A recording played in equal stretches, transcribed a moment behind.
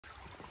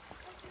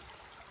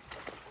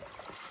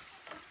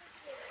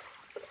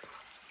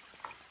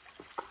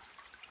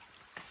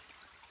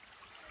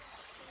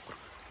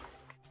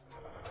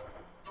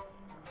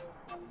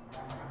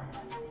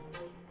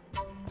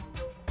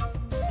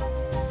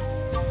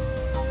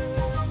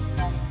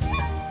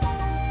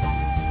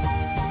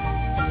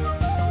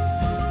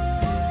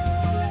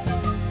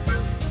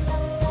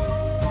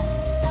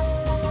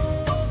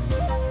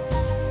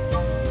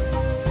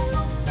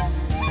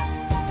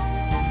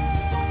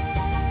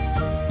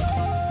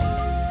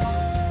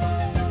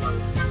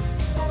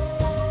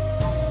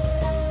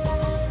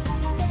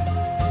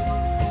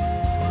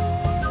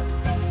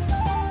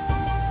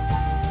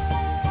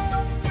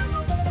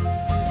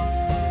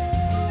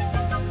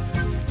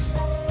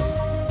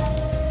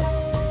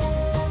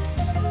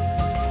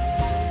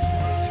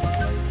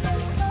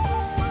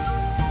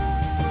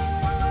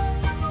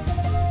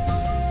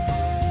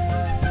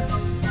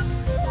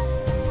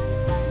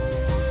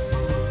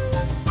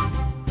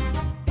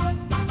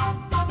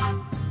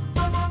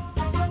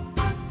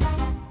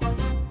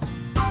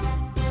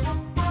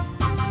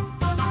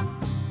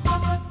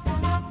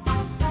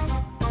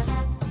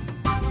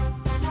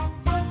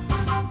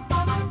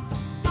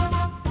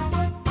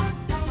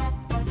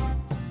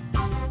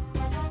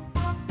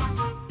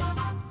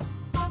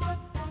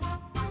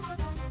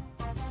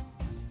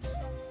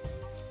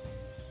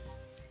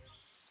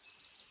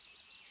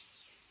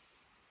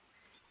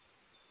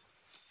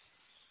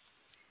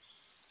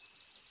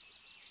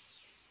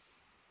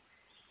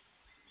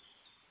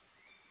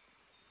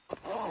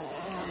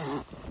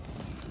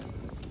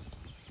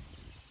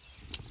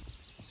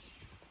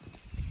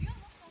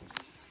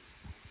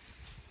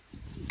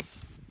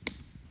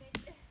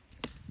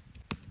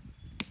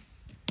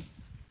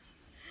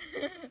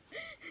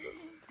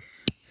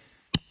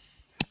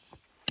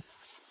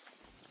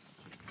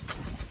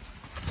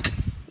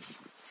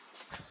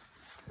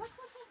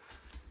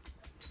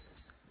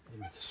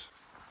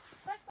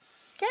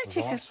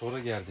Gerçekten. Sonra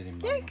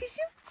gerdireyim ben. Gel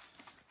kızım.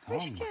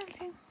 Tamam Hoş mı?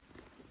 geldin.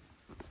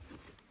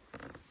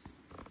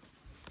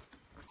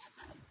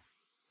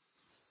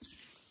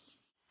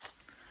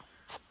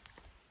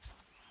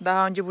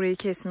 Daha önce burayı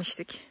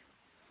kesmiştik.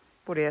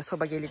 Buraya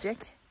soba gelecek.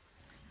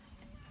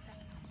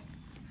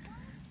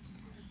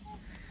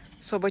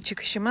 Soba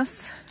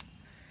çıkışımız.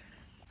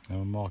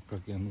 Yani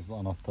muhakkak yanınızda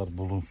anahtar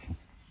bulunsun.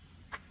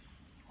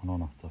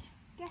 Anahtar.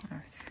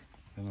 Evet.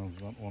 En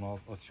azından 10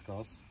 ağız açık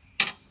ağız.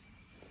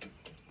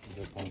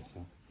 Depansı.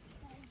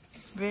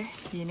 Ve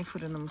yeni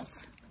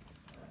fırınımız.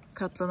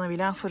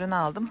 Katlanabilen fırın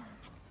aldım.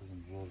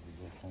 Kızım zor bir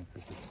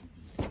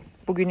zor.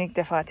 Bugün ilk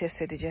defa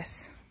test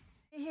edeceğiz.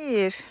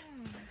 Hayır.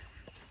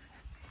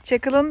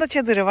 Çakıl'ın da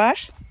çadırı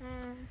var.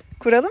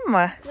 Kuralım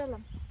mı?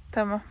 Kuralım.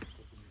 Tamam.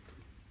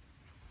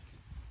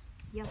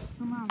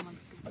 Yastığımı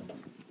almadık.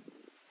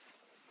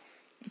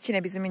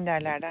 İçine bizim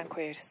minderlerden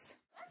koyarız.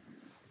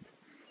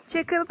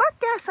 Çakıl bak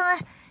gel sana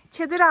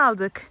çadır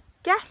aldık.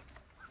 Gel.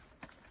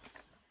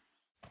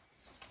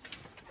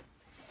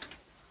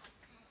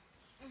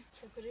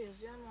 Çakırı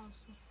yazıyor ama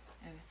olsun.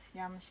 Evet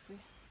yanlıştı.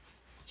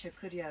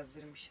 Çakır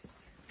yazdırmışız.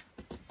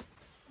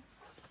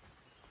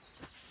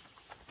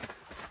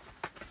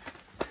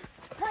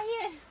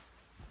 Hayır.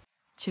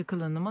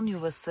 Çakıl Hanım'ın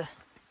yuvası.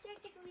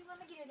 Gerçekten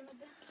yuvana girelim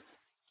hadi.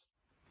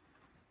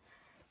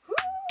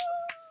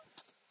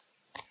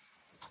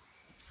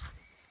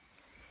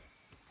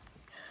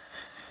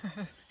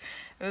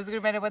 Özgür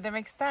merhaba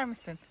demek ister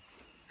misin?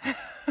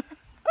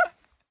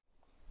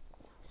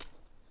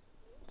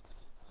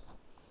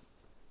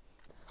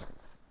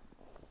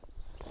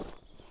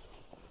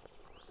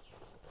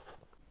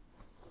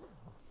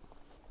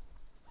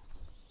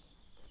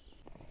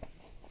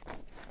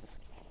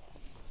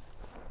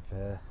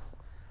 Ve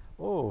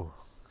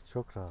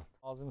çok rahat.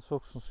 Ağzını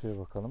soksun suya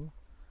bakalım.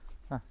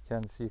 Heh,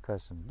 kendisi yıkar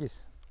şimdi.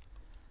 Gitsin.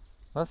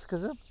 Nasıl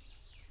kızım?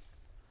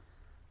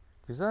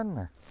 Güzel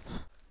mi?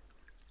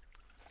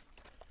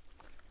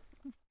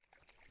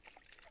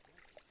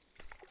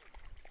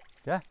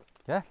 Gel,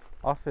 gel.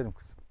 Aferin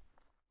kızım.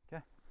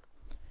 Gel.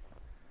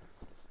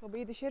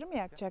 Sobayı dışarı mı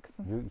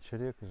yakacaksın? Yok,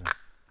 içeri yakacağım.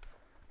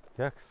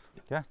 Gel kızım,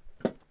 gel.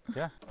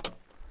 Gel.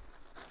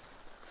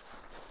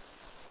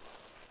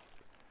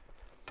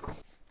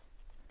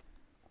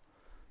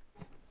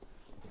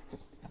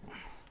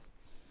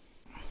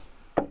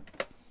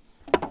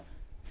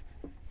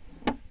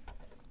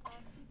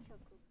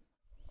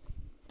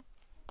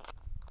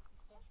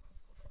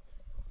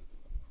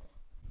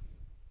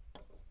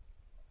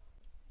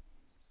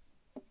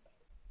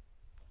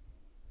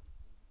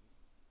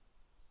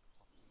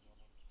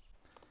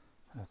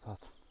 Evet at.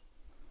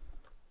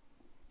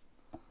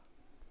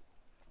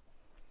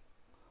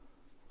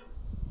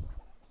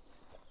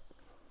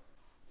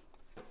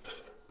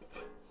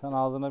 Sen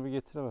ağzına bir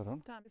getiriver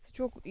onu. Tamam.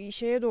 Çok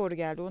şeye doğru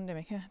geldi onu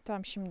demek. Heh,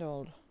 tam şimdi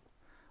oldu.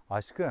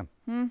 Aşkım.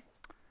 Hı?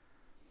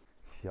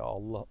 Ya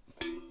Allah.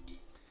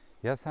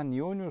 Ya sen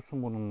niye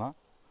oynuyorsun bununla?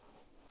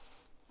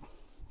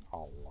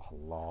 Allah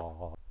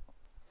Allah.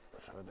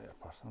 Şöyle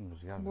yaparsan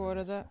rüzgar. Bu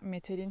arada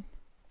metalin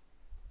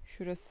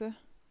şurası.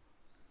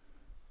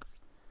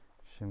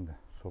 Şimdi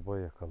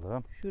sobayı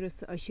yakalım.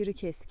 Şurası aşırı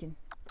keskin.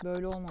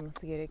 Böyle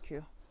olmaması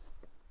gerekiyor.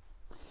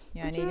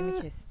 Yani Kucu.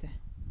 elimi kesti.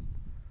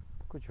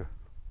 Kucu.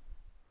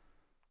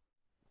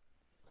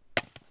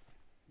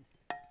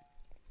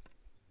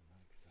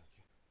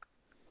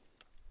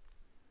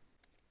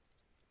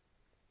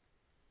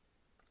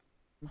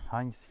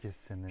 Hangisi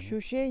kesti senin elini?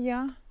 Şu şey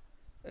ya.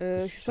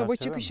 Şu soba çerçeve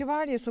çıkışı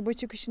var ya. Soba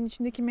çıkışının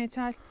içindeki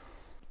metal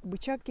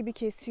bıçak gibi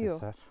kesiyor.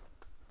 Keser.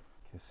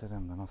 Keser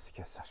hem de nasıl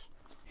keser?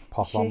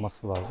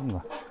 Pahlanması lazım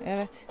da.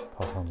 Evet.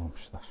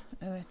 Pahlanmamışlar.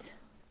 Evet.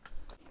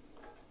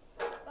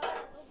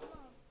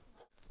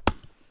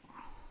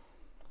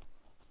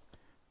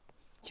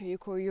 Çayı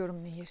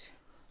koyuyorum Nehir.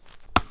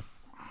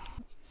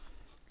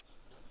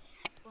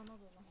 Bana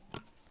da.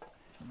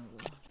 Sana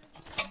da.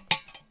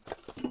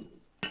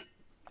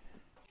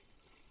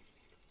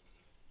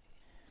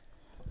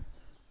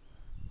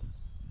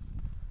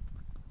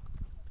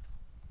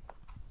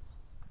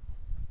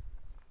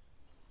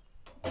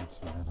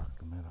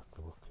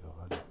 Meraklı bakıyor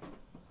hadi.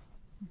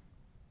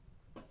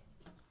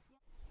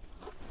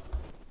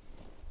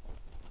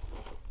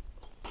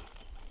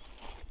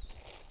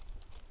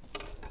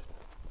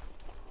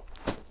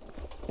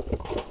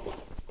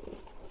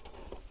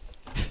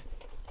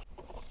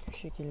 Şu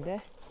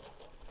şekilde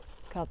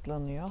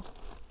katlanıyor.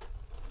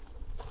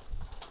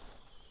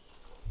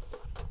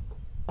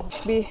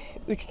 Bir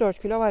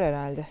 3-4 kilo var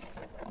herhalde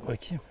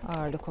Bakayım.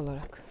 ağırlık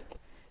olarak.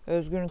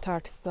 Özgür'ün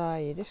tartısı daha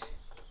iyidir.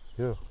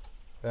 Yok.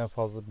 En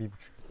fazla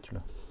 1,5 kilo.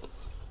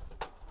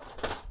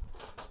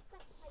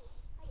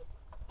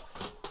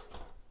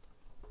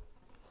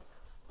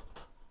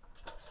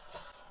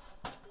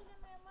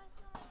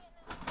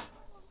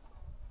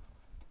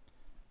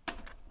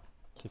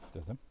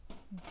 kilitledim.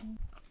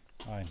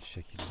 Aynı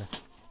şekilde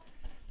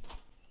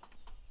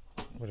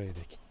burayı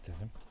da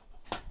kilitledim.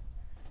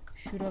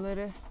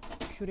 Şuraları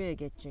şuraya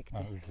geçecekti.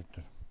 Ha, özür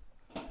dilerim.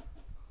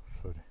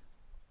 Sorry.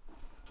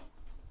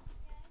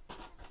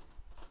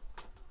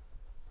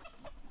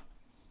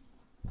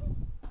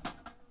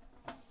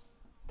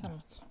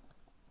 Tamam.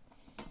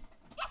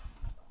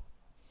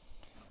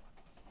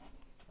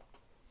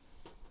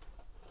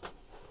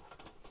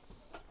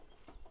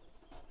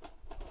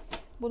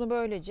 Bunu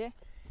böylece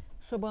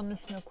sobanın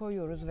üstüne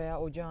koyuyoruz veya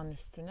ocağın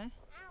üstüne.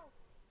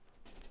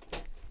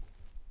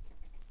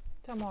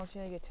 Tam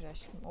ortaya getir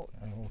aşkım.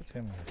 Yani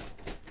ortaya mı?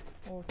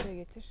 Ortaya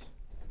getir.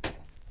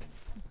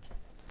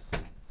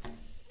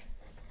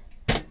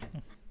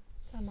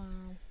 Tamam.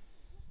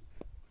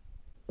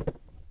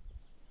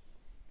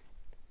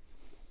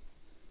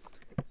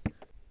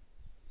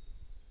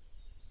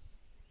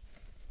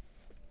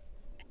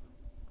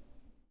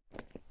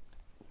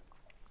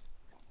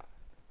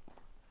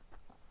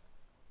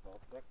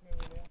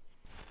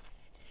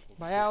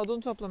 Bayağı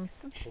odun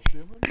toplamışsın.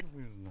 Toplayamıyor muyum bu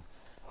yüzden?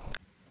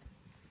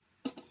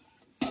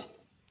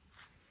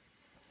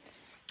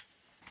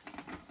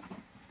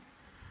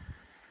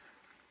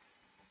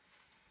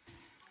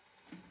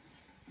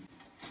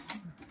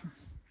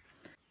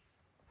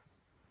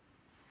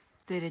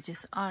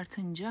 Derecesi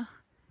artınca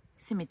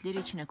simitleri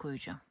içine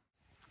koyacağım.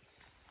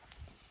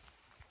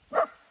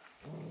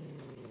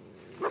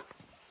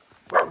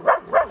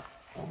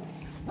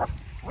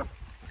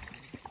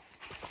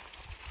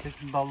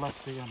 Peki dallar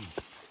size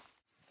gelmez.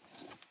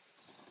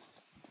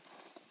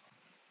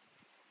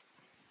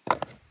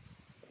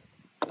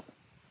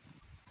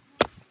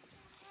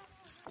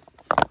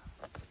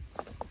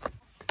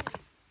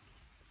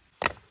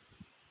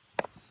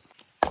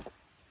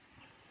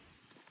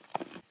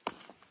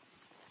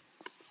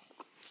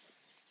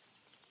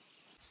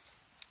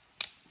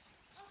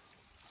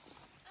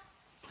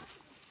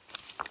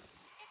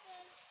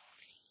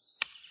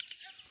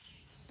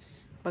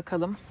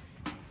 Bakalım.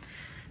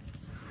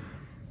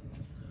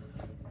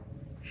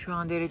 Şu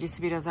an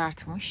derecesi biraz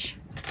artmış.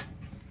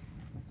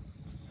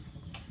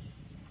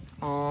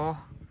 Oo.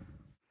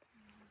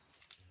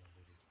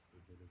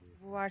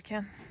 Bu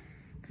varken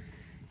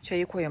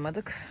çayı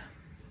koyamadık.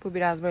 Bu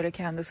biraz böyle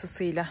kendi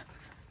ısısıyla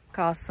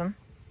kalsın.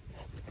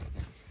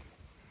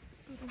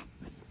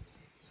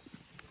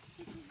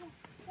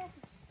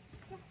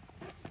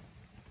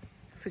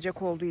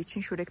 Sıcak olduğu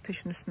için şuradaki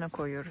taşın üstüne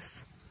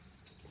koyuyoruz.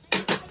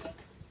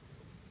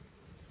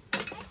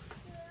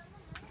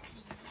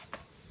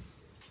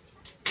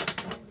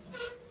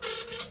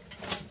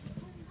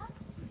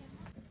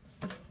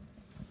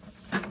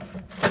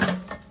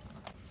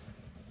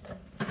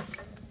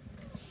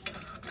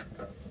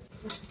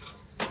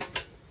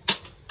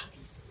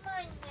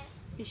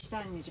 Pişti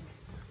anneciğim.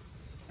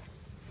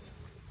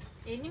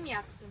 Elini mi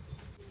yaktın?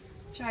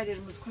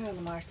 Çaylarımızı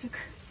koyalım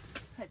artık.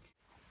 Hadi.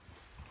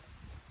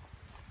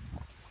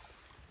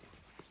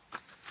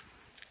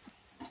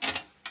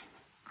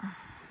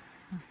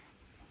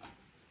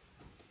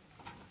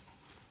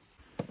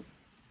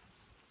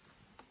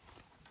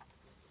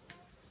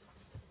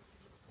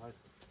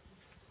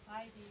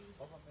 Haydi.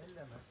 Babam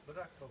elleme.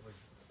 Bırak babacığım.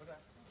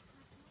 Bırak.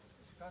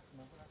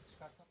 Çıkartma. Bırak.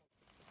 Çıkartma.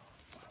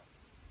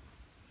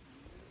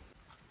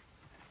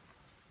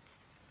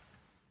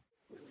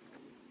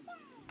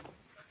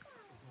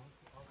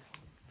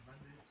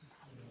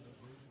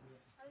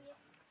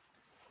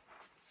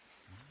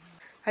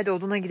 Hadi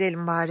oduna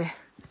gidelim bari.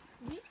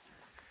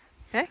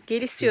 He?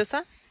 Gel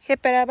istiyorsan.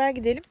 Hep beraber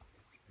gidelim.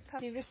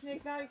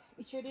 Sivrisinekler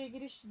içeriye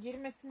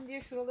girmesin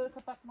diye şuraları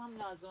kapatmam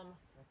lazım ama.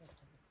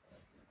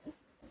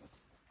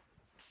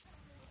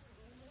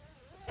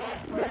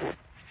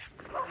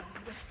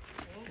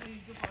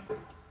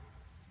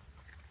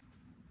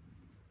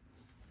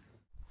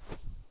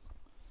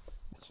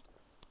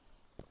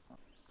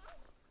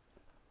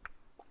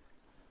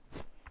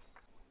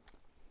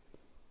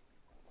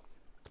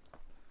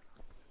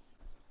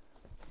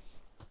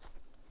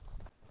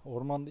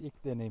 Ormanda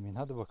ilk deneyimin.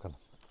 Hadi bakalım.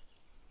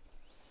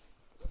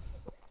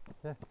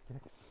 Gel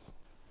kızım.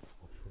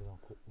 Bak şuradan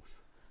kopmuş.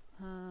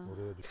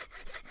 Oraya düş.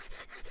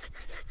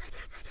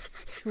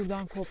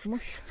 Şuradan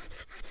kopmuş.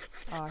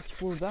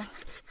 Ağaç burada.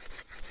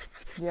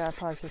 Diğer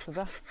parçası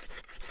da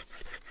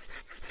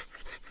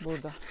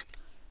burada.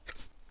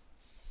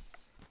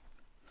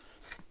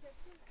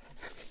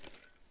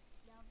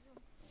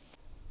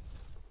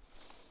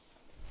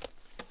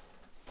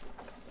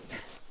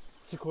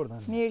 Çık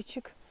oradan. Nehir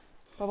çık.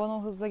 Baban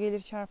o hızla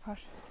gelir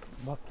çarpar.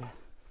 Bak ya.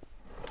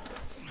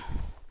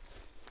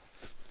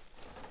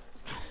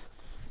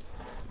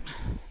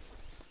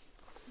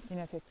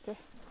 İnat etti.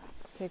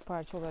 Tek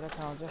parça olarak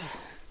alacak.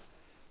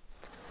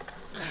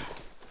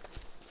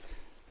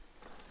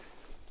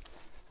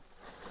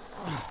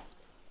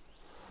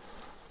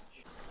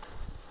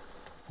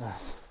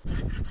 Evet.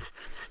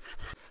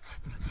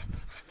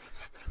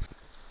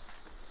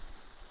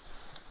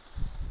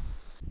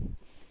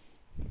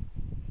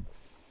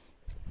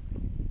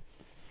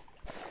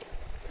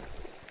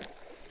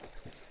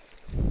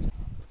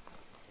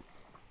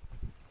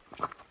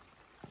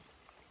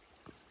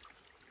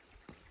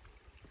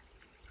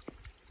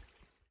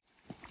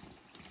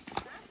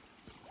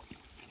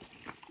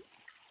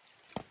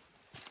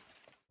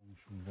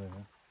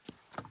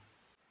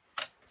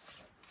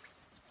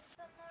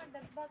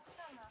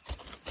 baksana.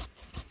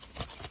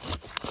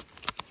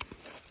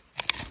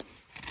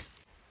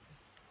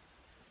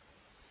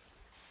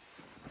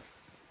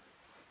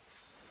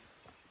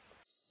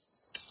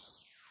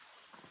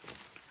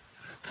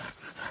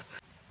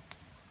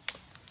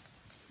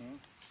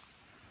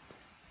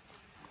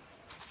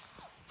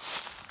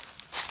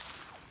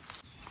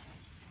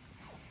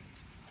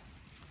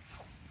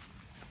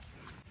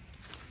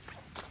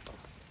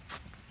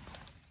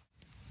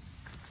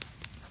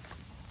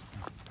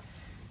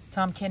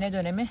 Tam kene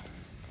dönemi.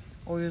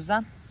 O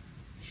yüzden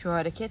şu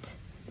hareket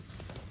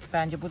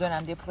bence bu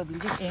dönemde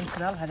yapılabilecek en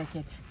kral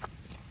hareket.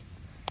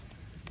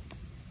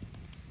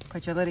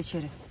 Paçalar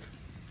içeri.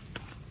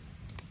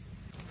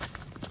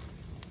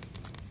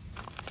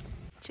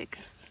 Çık.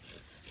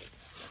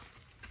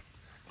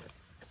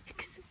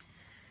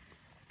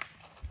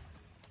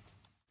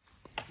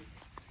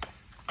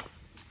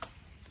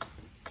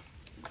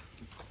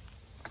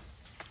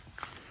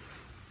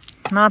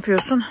 Ne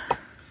yapıyorsun?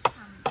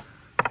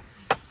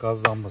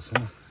 Gaz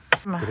lambasını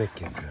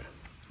direkt yakıyorum.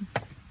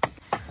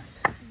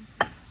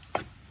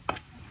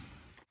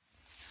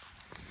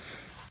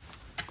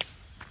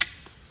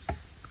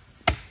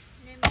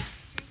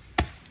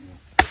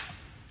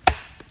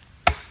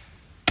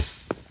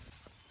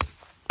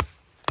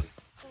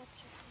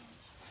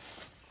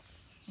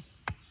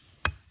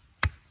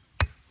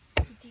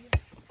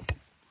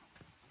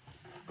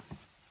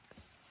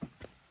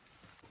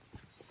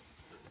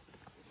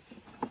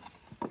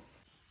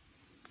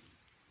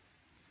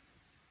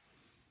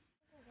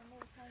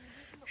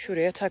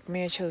 Şuraya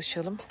takmaya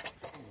çalışalım.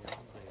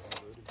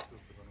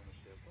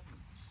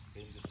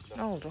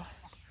 Ne oldu?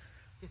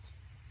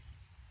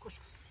 Koş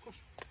kızım, koş.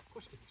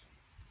 Koş getir.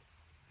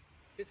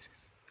 Getir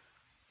kızım.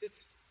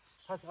 Getir.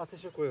 Hadi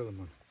ateşe koyalım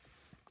onu.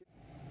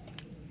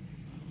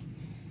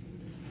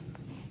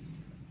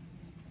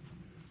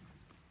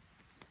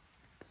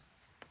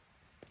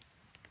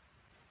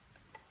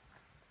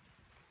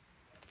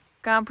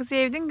 Kampı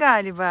sevdin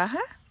galiba, ha?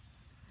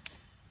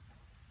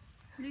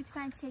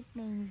 Lütfen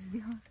çekmeyiniz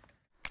diyor.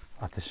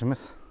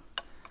 Ateşimiz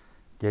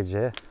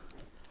geceye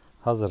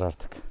hazır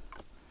artık.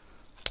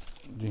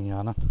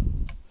 Dünyanın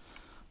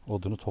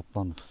odunu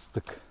toplandı,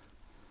 fıstık.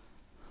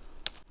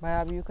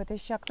 Bayağı büyük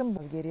ateş yaktım.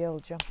 Biraz geriye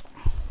alacağım.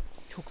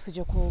 Çok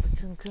sıcak oldu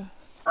çünkü.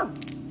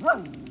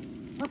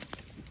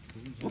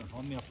 Kızım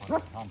ham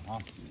yaparlar, ham.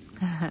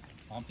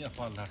 Ham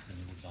yaparlar seni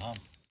burada,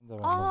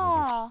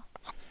 ham.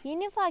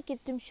 Yeni fark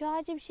ettim. Şu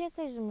ağaca bir şey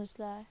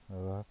kazımışlar.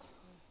 Evet.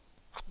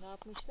 Ne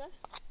yapmışlar?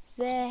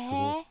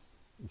 ZH.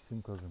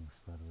 İsim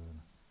kazımışlar böyle.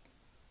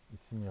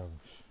 İsim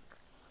yazmış.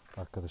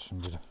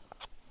 Arkadaşım biri.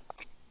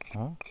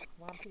 Ha?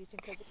 Vampir için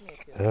kazık mı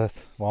yapıyor?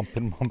 Evet.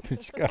 Vampir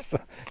çıkarsa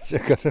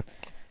çakarım.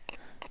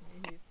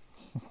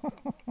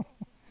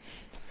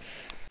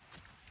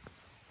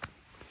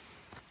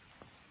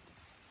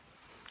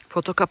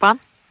 Foto kapan.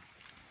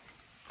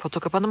 Foto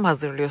kapanı mı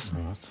hazırlıyorsun?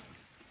 Evet.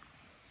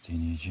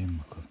 Deneyeceğim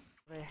bakalım.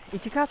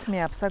 2 kat mı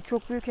yapsak?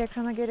 Çok büyük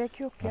ekrana gerek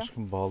yok ya.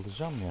 Aşkım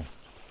bağlayacağım ya.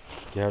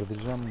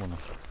 Gerdireceğim bunu.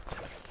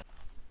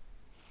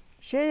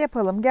 Şey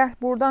yapalım, gel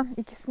buradan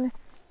ikisini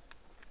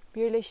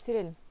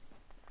birleştirelim.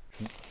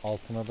 Şimdi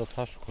altına da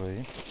taş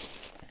koyayım.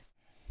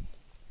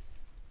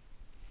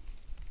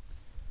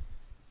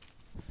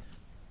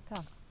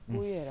 Tamam.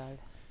 Uyuyor herhalde.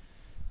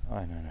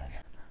 Aynen öyle.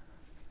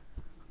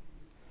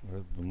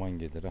 Böyle duman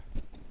gelir ha.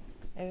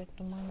 Evet,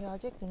 duman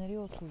gelecek de nereye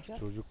oturacağız?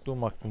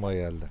 Çocukluğum aklıma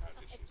geldi.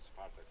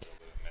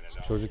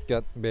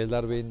 Çocukken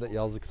Beylerbeyi'nde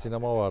yazlık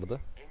sinema vardı.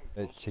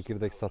 Ve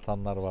çekirdek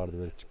satanlar vardı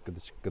böyle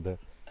çıkkıdı.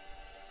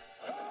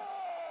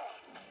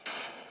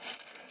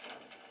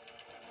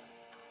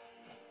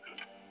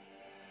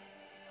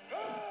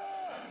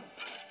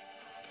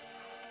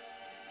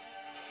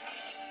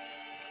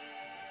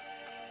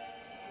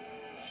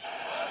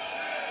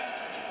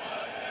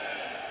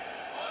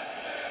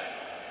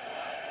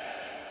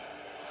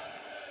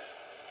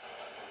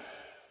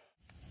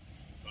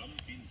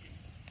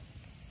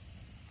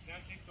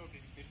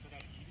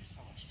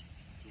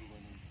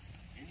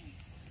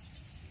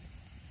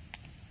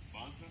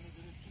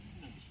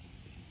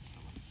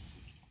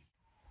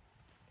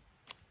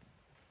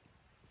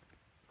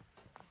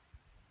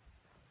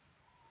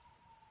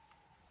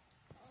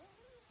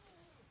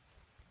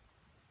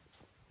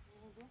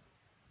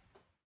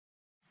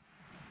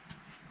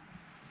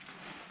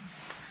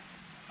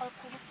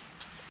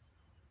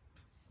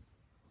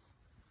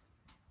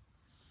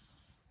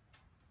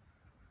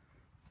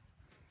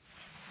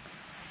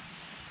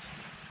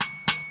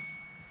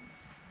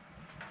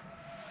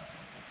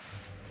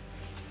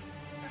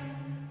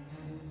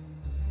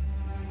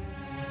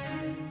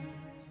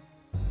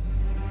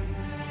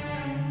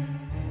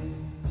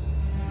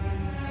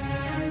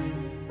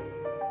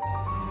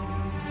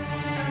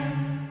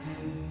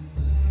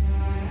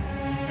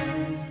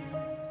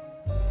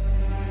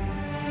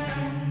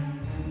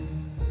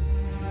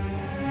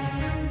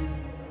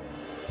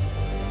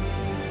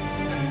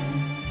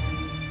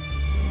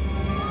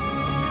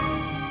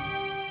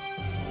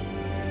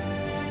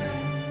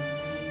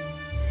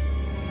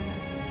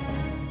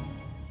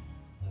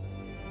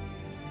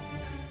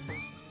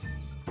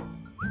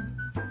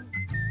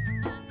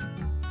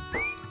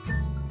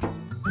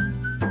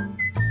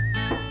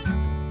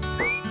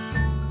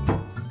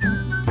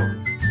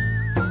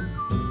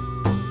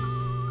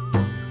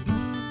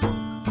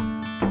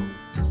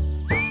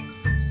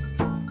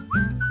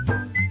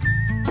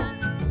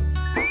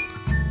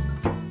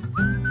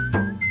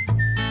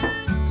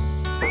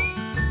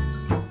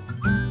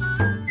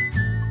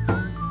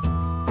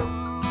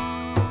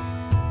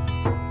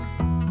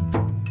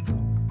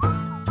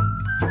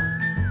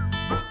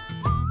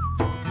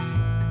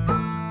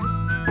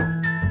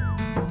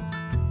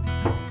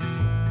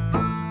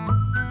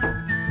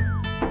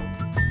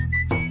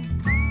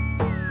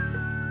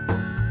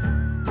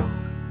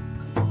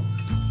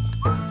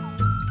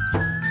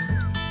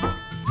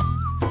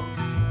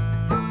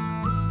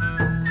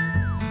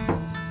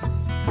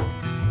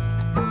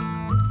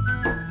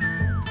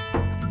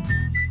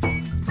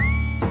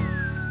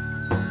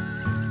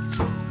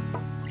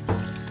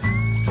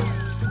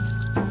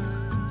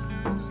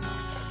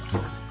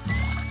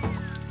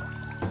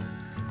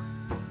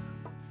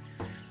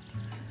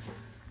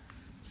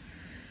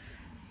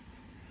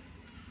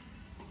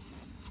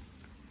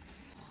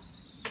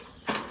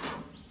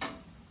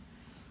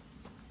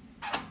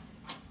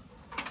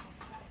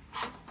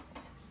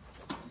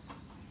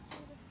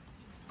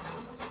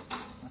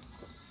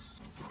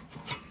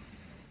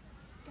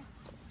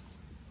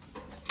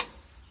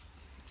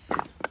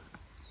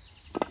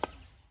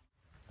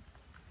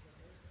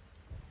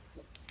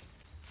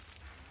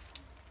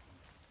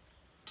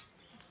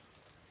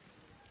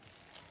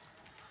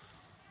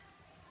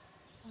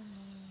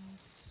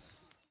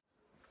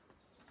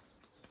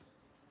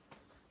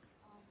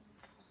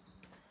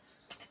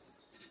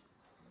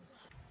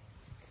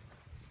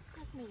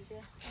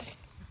 mıydı?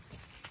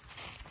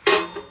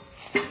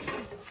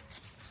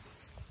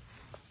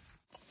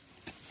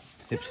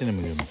 Hepsini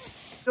mi gömün?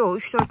 Yo,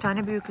 3-4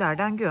 tane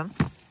büyüklerden göm.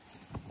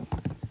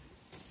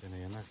 Gene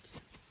yanar ki.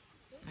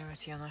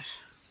 Evet, yanar.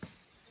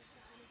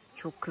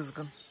 Çok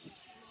kızgın.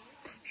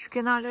 Şu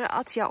kenarlara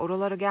at ya,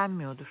 oralara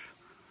gelmiyordur.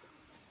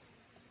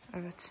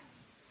 Evet.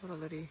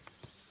 Oraları iyi.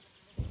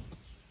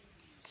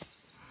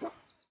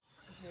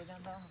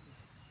 Şeyden daha hızlı.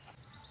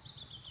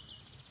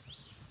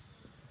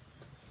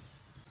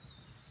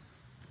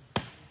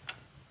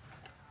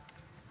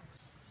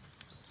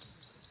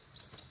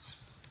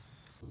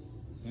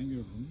 Ben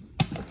gördüm.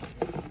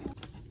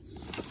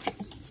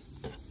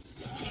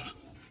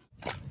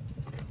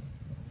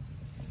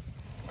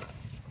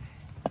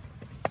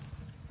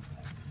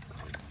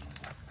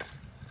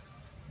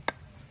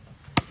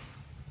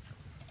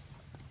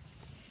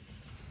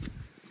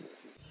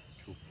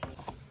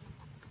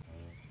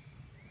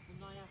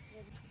 Bundan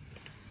yaptırabilir.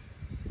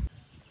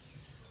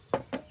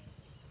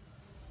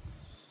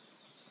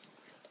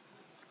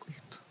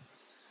 Uyut.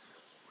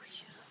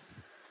 Uyuyor.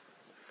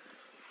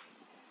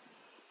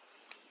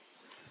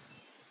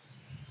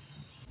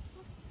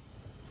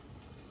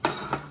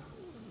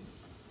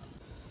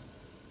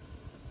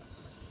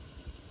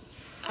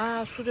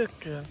 Aa, su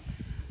döktüm.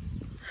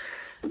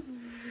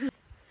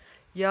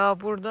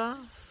 Ya burada,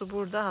 su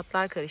burada,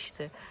 hatlar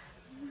karıştı.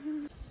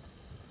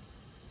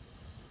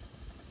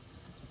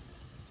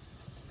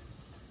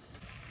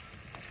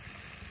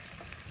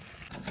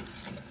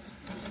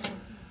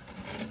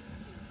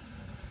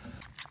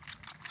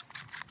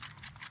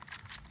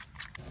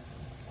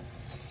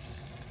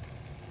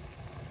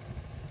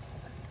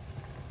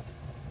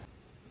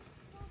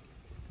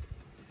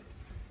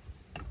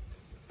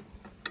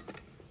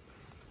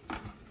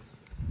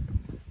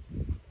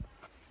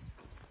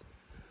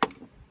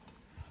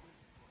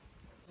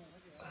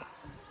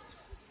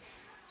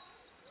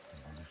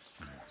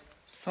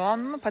 Soğan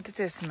mı,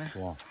 patates mi?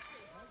 Soğan.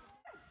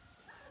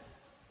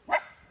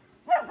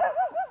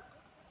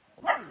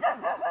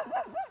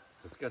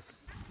 Kız kız.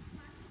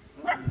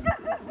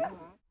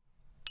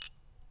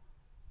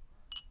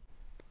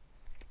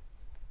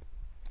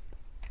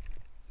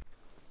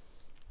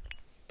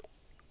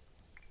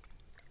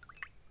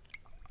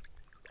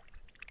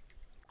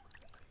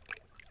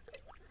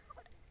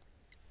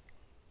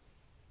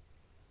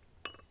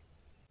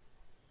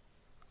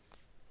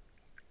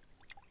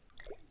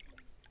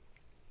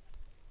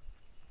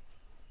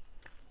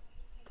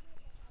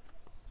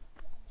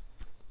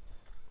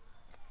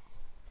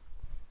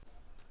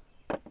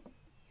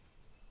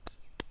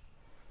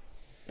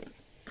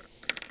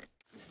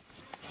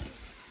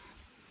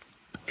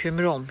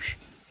 Kömür olmuş.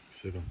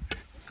 Güzel olmuş.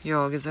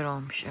 Yo, güzel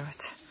olmuş,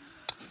 evet.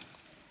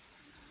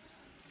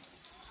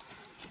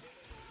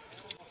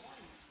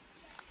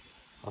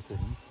 At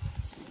elini.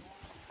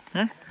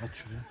 He? At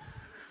şuraya.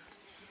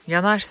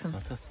 Yanarsın.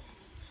 At at.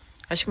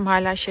 Aşkım,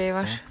 hala şey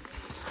var.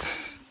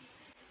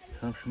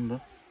 Tamam, şunu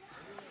da.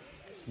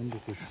 Bunu da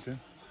koy şuraya.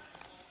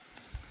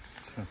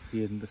 Ha,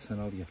 diğerini de sen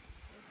al gel.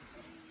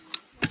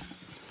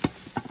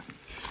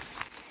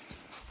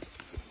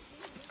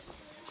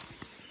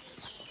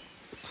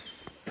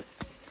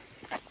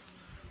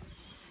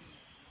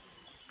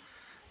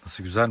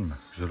 Nasıl, güzel mi?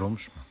 Güzel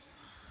olmuş mu?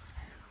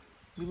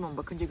 Bilmiyorum,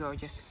 bakınca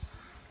göreceğiz.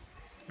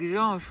 Güzel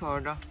olmuş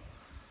orada.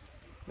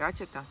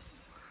 Gerçekten.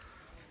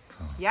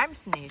 Tamam. Yer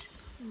misin Nehir?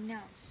 No.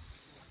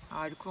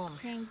 Harika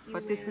olmuş. Thank you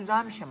Patates very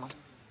güzelmiş ama.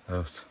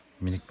 Evet.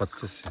 Minik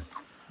patates ya.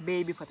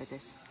 Baby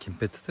patates. Kim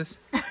patates?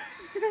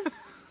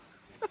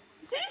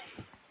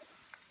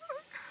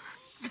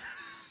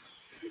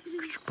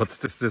 Küçük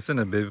patates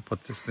desene. Baby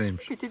patates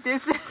neymiş?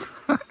 Patates.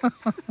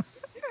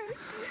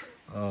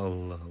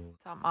 Allah Allah.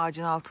 Tam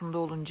ağacın altında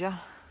olunca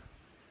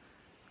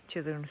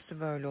çadırın üstü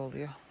böyle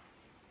oluyor.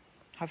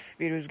 Hafif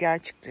bir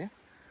rüzgar çıktı.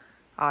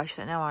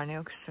 Ağaçta ne var ne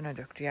yok üstüne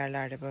döktü,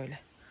 yerlerde böyle.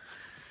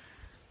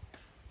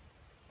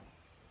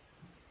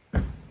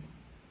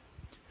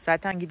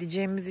 Zaten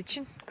gideceğimiz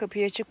için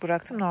kapıyı açık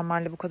bıraktım.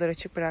 Normalde bu kadar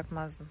açık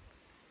bırakmazdım.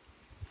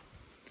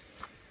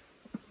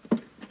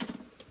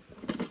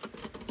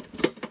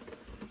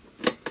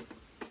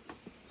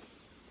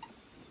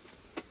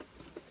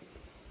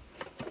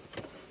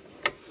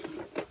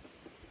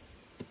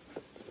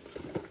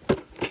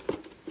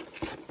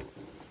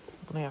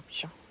 Bunu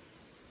yapacağım.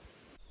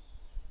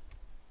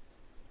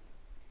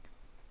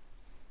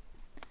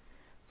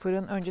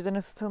 Fırın önceden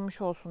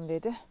ısıtılmış olsun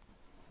dedi.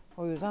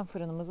 O yüzden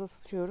fırınımızı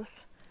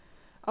ısıtıyoruz.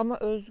 Ama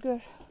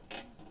Özgür,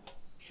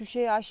 şu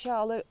şeyi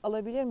aşağı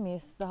alabilir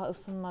miyiz daha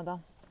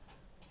ısınmadan?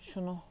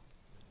 Şunu.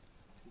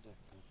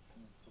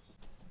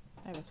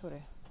 Evet,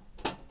 oraya.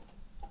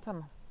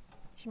 Tamam.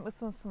 Şimdi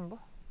ısınsın bu.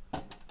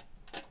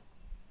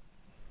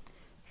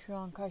 Şu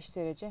an kaç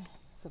derece?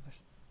 0.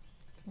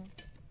 Hı.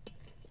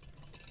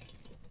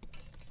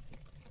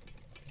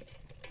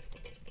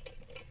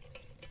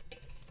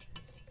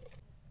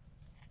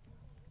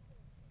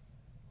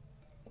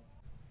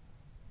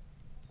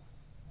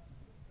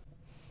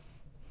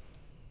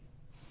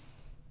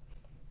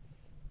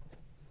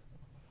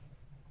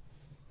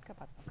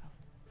 Kapat bakalım.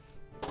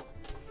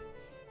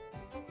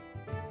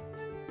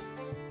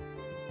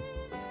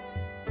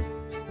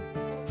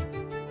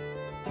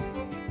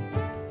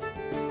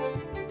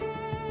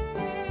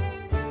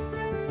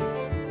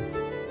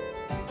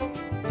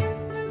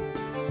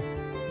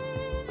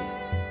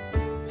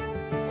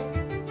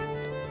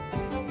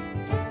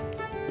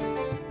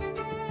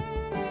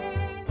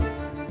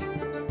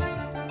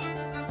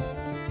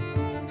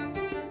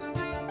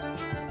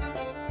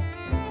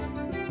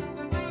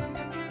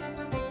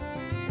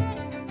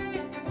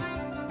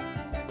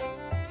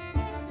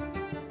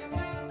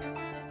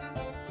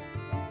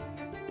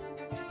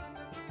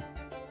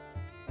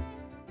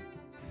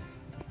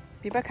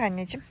 Bir bak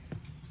anneciğim.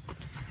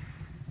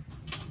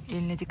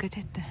 Eline dikkat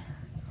et de.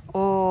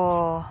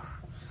 Oo.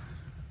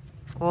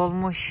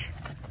 Olmuş.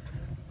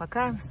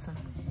 Bakar mısın?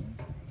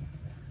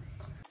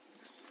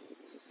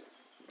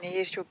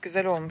 Nehir çok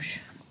güzel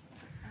olmuş.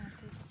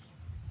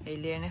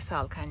 Ellerine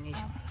sağlık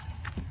anneciğim.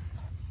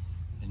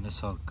 Eline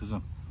sağlık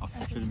kızım.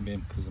 Aferin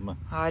benim kızıma.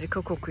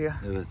 Harika kokuyor.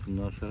 Evet,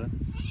 bundan sonra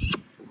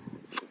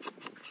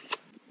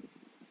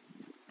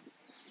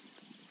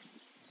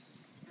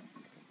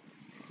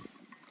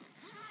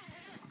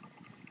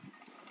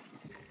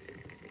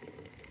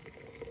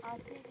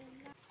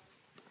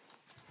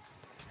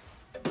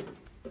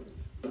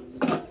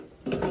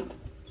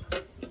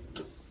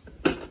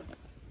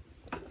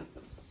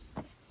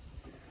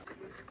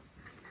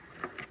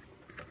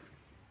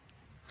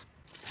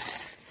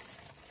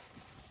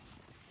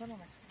Tamam.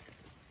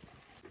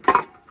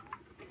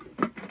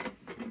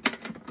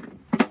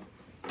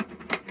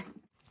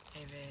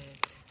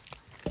 Evet.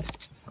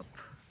 Hop.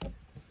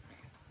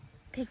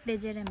 Pek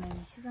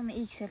becerememişiz ama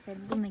ilk sefer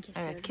bunu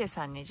kesiyorum. Evet, kes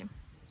anneciğim.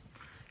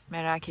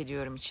 Merak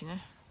ediyorum içini.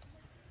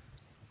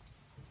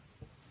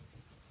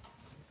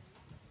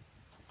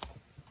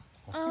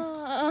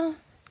 Aa,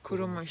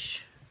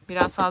 Kurumuş.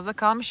 Biraz fazla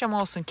kalmış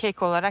ama olsun.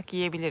 Kek olarak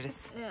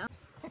yiyebiliriz.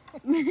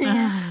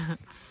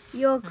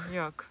 yok.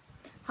 Yok.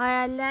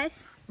 Hayaller.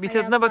 Bir tadına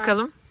hayatlar.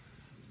 bakalım.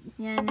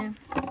 Yani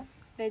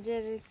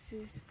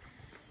beceriksiz.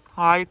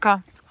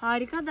 Harika.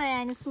 Harika da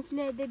yani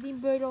sufle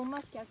dediğim böyle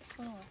olmaz ki,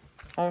 akışkan olur.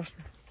 Olsun.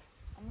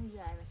 Ama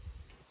güzel evet.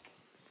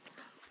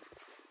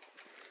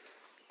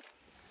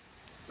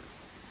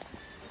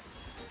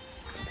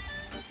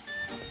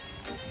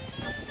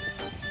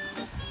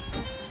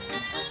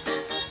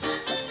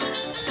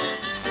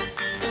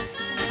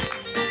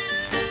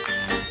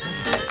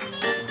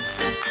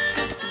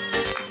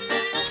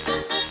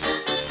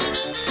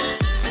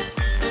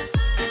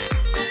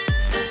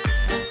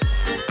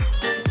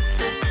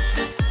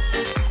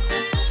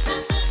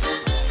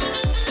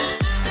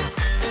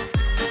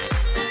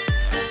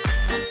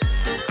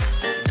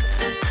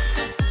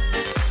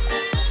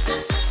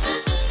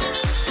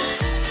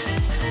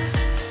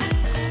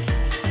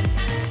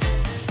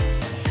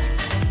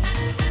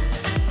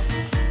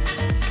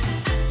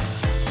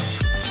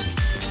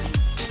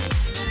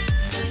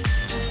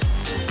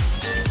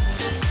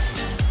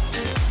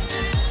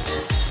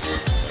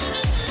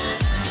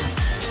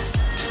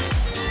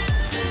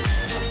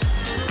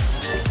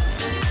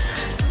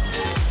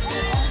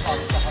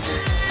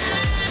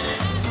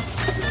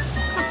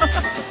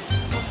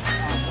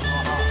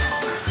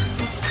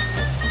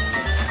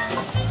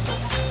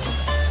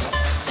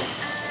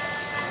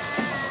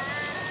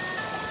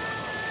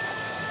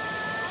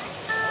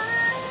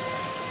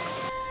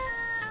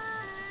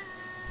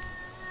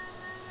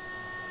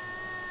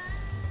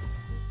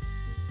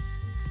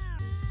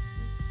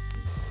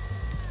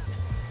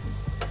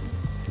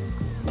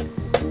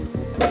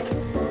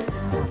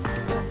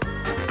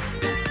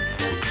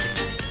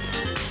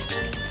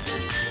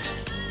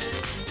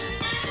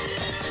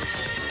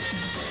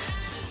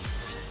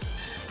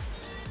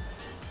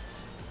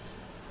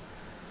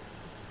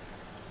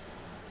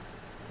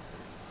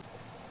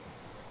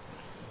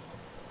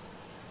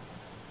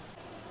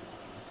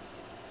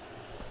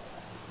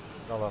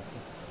 Dolaplı.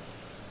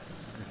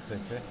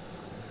 Üstteki.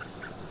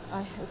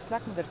 Ay,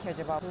 ıslak mıdır ki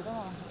acaba burada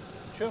ama?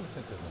 İçiyor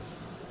musun kızım?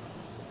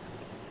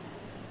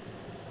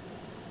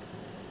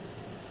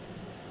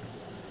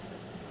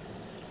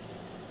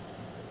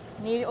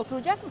 Nehir,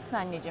 oturacak mısın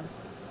anneciğim?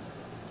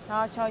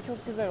 Ha, çay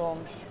çok güzel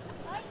olmuş.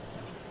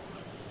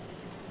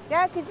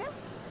 Gel kızım.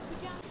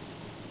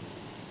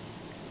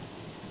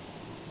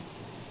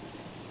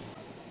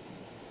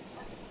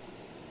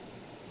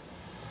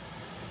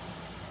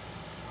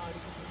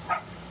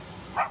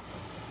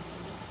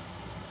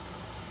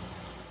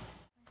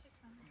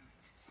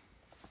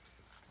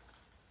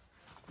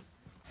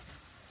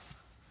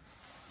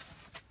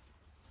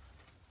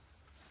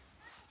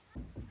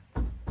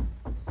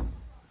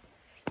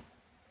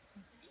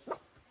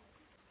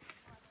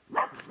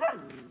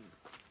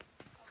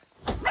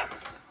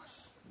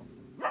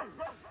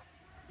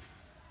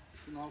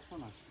 Şunu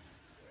alsana.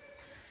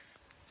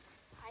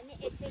 Hani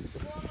etek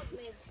bu olmadı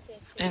mı elbise?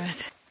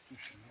 Evet.